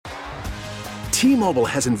T-Mobile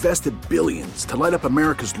has invested billions to light up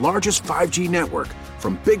America's largest 5G network,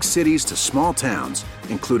 from big cities to small towns,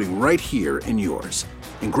 including right here in yours.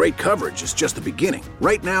 And great coverage is just the beginning.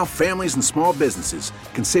 Right now, families and small businesses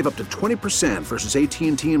can save up to 20% versus AT&T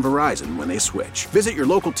and Verizon when they switch. Visit your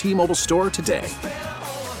local T-Mobile store today.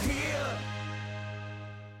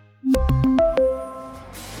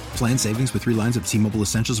 Plan savings with 3 lines of T-Mobile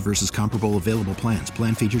Essentials versus comparable available plans.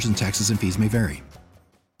 Plan features and taxes and fees may vary.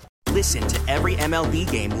 Listen to every MLB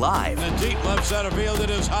game live. In the deep left center field, it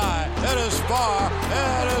is high, it is far,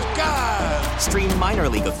 it is gone. Stream minor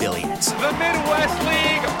league affiliates. The Midwest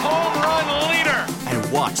League home run leader.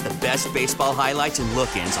 And watch the best baseball highlights and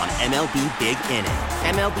look-ins on MLB Big Inning.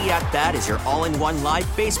 MLB At Bat is your all-in-one live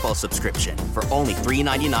baseball subscription for only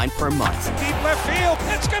 $3.99 per month. Deep left field,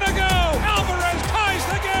 it's gonna go. Alvarez ties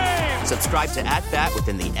the game. Subscribe to At Bat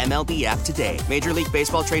within the MLB app today. Major League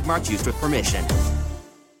Baseball trademarks used with permission.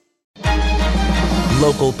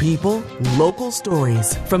 Local people, local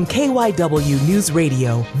stories. From KYW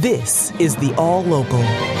Newsradio, this is the All-Local.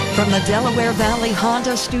 From the Delaware Valley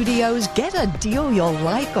Honda Studios, get a deal you'll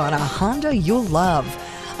like on a Honda you'll love.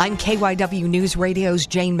 I'm KYW News Radio's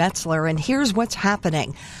Jane Metzler, and here's what's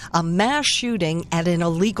happening. A mass shooting at an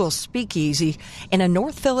illegal speakeasy in a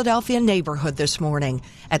North Philadelphia neighborhood this morning.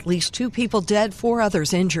 At least 2 people dead, 4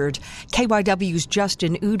 others injured. KYW's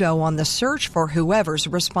Justin Udo on the search for whoever's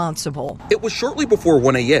responsible. It was shortly before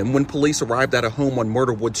 1 a.m. when police arrived at a home on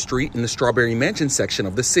Myrtlewood Street in the Strawberry Mansion section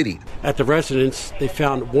of the city. At the residence, they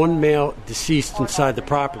found 1 male deceased inside the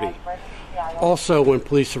property. Also, when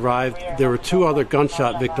police arrived, there were 2 other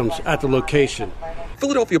gunshot victims at the location.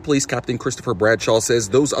 Philadelphia Police Captain Christopher Bradshaw says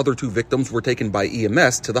those other 2 victims were taken by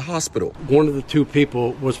EMS to the hospital. One of the 2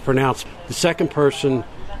 people was pronounced. The second person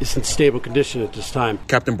is in stable condition at this time.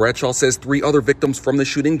 Captain Bradshaw says 3 other victims from the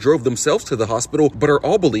shooting drove themselves to the hospital, but are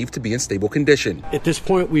all believed to be in stable condition. At this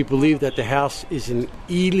point, we believe that the house is an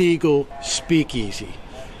illegal speakeasy.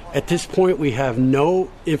 At this point, we have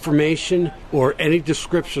no information or any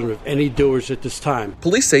description of any doers at this time.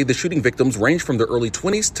 Police say the shooting victims range from their early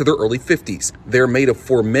 20s to their early 50s. They're made of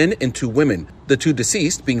 4 men and 2 women, the 2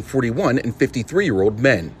 deceased being 41 and 53-year-old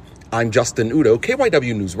men. I'm Justin Udo,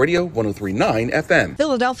 KYW News Radio 103.9 FM.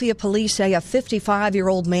 Philadelphia police say a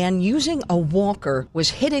 55-year-old man using a walker was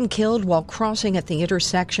hit and killed while crossing at the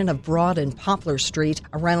intersection of Broad and Poplar Street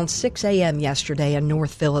around 6 a.m. yesterday in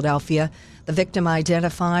North Philadelphia. The victim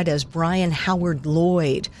identified as Brian Howard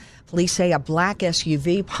Lloyd. Police say a black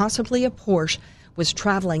SUV, possibly a Porsche, was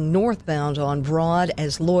traveling northbound on Broad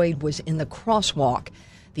as Lloyd was in the crosswalk.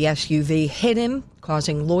 The SUV hit him,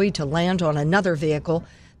 causing Lloyd to land on another vehicle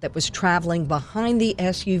that was traveling behind the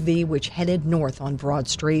SUV, which headed north on Broad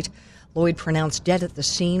Street. Lloyd pronounced dead at the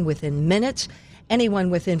scene within minutes. Anyone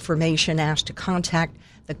with information asked to contact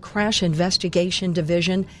the Crash Investigation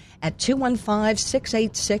Division at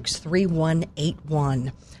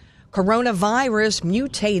 215-686-3181. Coronavirus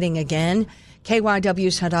mutating again.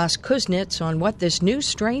 KYW's Hadas Kuznets on what this new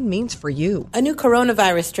strain means for you. A new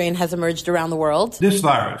coronavirus strain has emerged around the world. This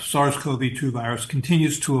virus, SARS-CoV-2 virus,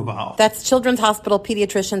 continues to evolve. That's Children's Hospital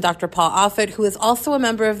pediatrician Dr. Paul Offit, who is also a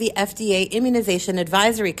member of the FDA Immunization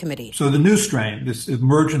Advisory Committee. So the new strain, this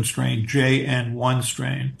emergent strain, JN1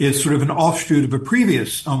 strain, is sort of an offshoot of a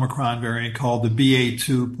previous Omicron variant called the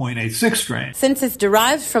BA2.86 strain. Since it's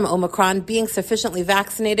derived from Omicron, being sufficiently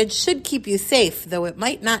vaccinated should keep you safe, though it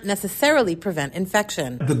might not necessarily prevent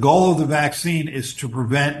infection. The goal of the vaccine is to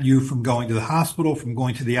prevent you from going to the hospital, from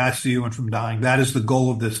going to the ICU, and from dying. That is the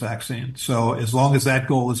goal of this vaccine. So as long as that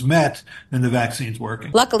goal is met, then the vaccine's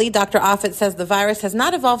working. Luckily, Dr. Offit says the virus has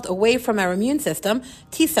not evolved away from our immune system,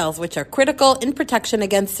 T cells, which are critical in protection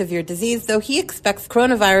against severe disease, though he expects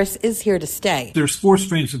coronavirus is here to stay. There's 4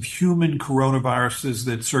 strains of human coronaviruses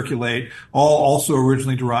that circulate, all also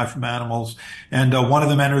originally derived from animals. And one of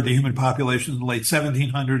them entered the human population in the late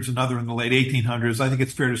 1700s, another in the late 1800s. I think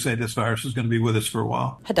it's fair to say this virus is going to be with us for a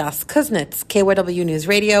while. Hadas Kuznets, KYW News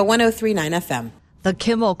Radio 103.9 FM. The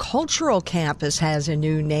Kimmel Cultural Campus has a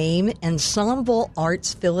new name, Ensemble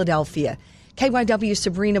Arts Philadelphia. KYW's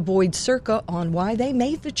Sabrina Boyd-Circa on why they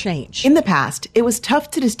made the change. In the past, it was tough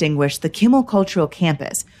to distinguish the Kimmel Cultural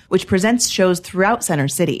Campus, which presents shows throughout Center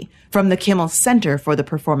City, from the Kimmel Center for the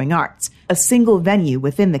Performing Arts, a single venue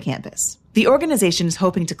within the campus. The organization is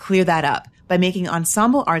hoping to clear that up by making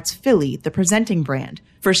Ensemble Arts Philly the presenting brand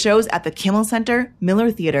for shows at the Kimmel Center,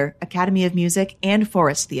 Miller Theater, Academy of Music, and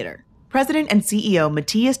Forest Theater. President and CEO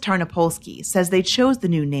Matthias Tarnopolsky says they chose the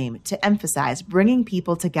new name to emphasize bringing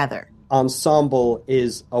people together. Ensemble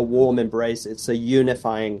is a warm embrace. It's a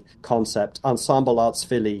unifying concept. Ensemble Arts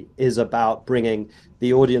Philly is about bringing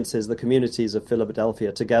the audiences, the communities of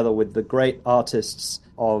Philadelphia together with the great artists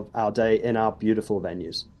of our day in our beautiful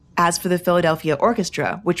venues. As for the Philadelphia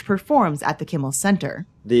Orchestra, which performs at the Kimmel Center,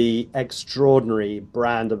 the extraordinary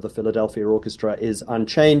brand of the Philadelphia Orchestra is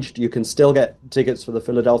unchanged. You can still get tickets for the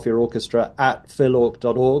Philadelphia Orchestra at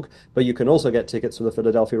philorc.org, but you can also get tickets for the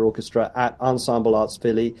Philadelphia Orchestra at Ensemble Arts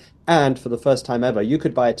Philly. And for the first time ever, you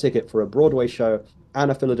could buy a ticket for a Broadway show and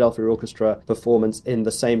a Philadelphia Orchestra performance in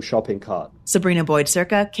the same shopping cart. Sabrina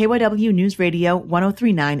Boyd-Circa, KYW News Radio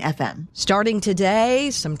 103.9 FM. Starting today,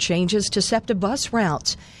 some changes to SEPTA bus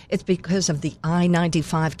routes. It's because of the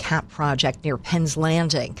I-95 CAP project near Penn's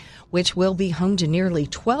Landing, which will be home to nearly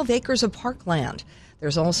 12 acres of parkland.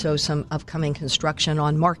 There's also some upcoming construction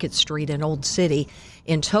on Market Street in Old City.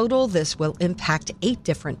 In total, this will impact 8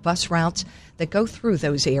 different bus routes that go through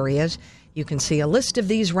those areas. You can see a list of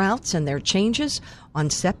these routes and their changes on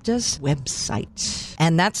SEPTA's website.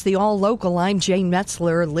 And that's the All Local. I'm Jane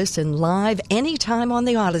Metzler. Listen live anytime on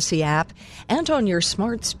the Odyssey app and on your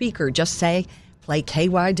smart speaker. Just say, play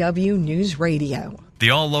KYW News Radio. The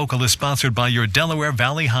All Local is sponsored by your Delaware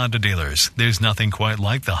Valley Honda dealers. There's nothing quite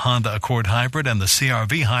like the Honda Accord Hybrid and the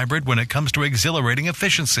CR-V Hybrid when it comes to exhilarating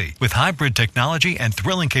efficiency. With hybrid technology and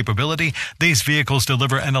thrilling capability, these vehicles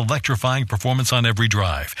deliver an electrifying performance on every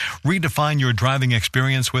drive. Redefine your driving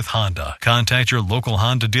experience with Honda. Contact your local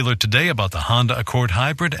Honda dealer today about the Honda Accord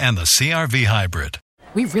Hybrid and the CR-V Hybrid.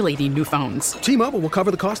 We really need new phones. T-Mobile will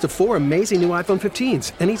cover the cost of 4 amazing new iPhone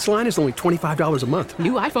 15s, and each line is only $25 a month.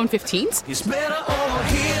 New iPhone 15s? It's better over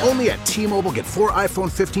here. Only at T-Mobile, get 4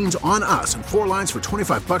 iPhone 15s on us and 4 lines for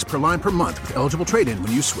 $25 per line per month with eligible trade-in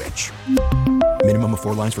when you switch. Minimum of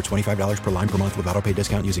 4 lines for $25 per line per month with autopay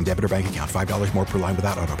discount using debit or bank account. $5 more per line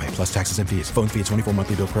without autopay, plus taxes and fees. Phone fee at 24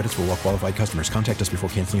 monthly bill credits for well-qualified customers. Contact us before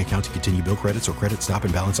canceling account to continue bill credits or credit stop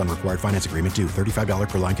and balance on required finance agreement due. $35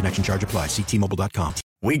 per line connection charge applies. See T-Mobile.com.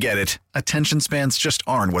 We get it. Attention spans just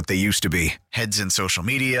aren't what they used to be. Heads in social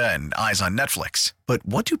media and eyes on Netflix. But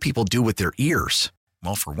what do people do with their ears?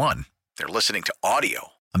 Well, for one, they're listening to audio.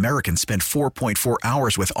 Americans spend 4.4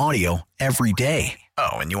 hours with audio every day.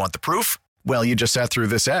 Oh, and you want the proof? Well, you just sat through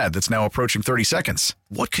this ad that's now approaching 30 seconds.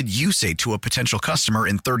 What could you say to a potential customer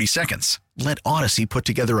in 30 seconds? Let Odyssey put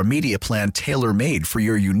together a media plan tailor-made for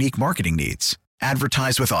your unique marketing needs.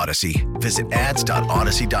 Advertise with Odyssey. Visit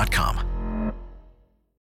ads.odyssey.com.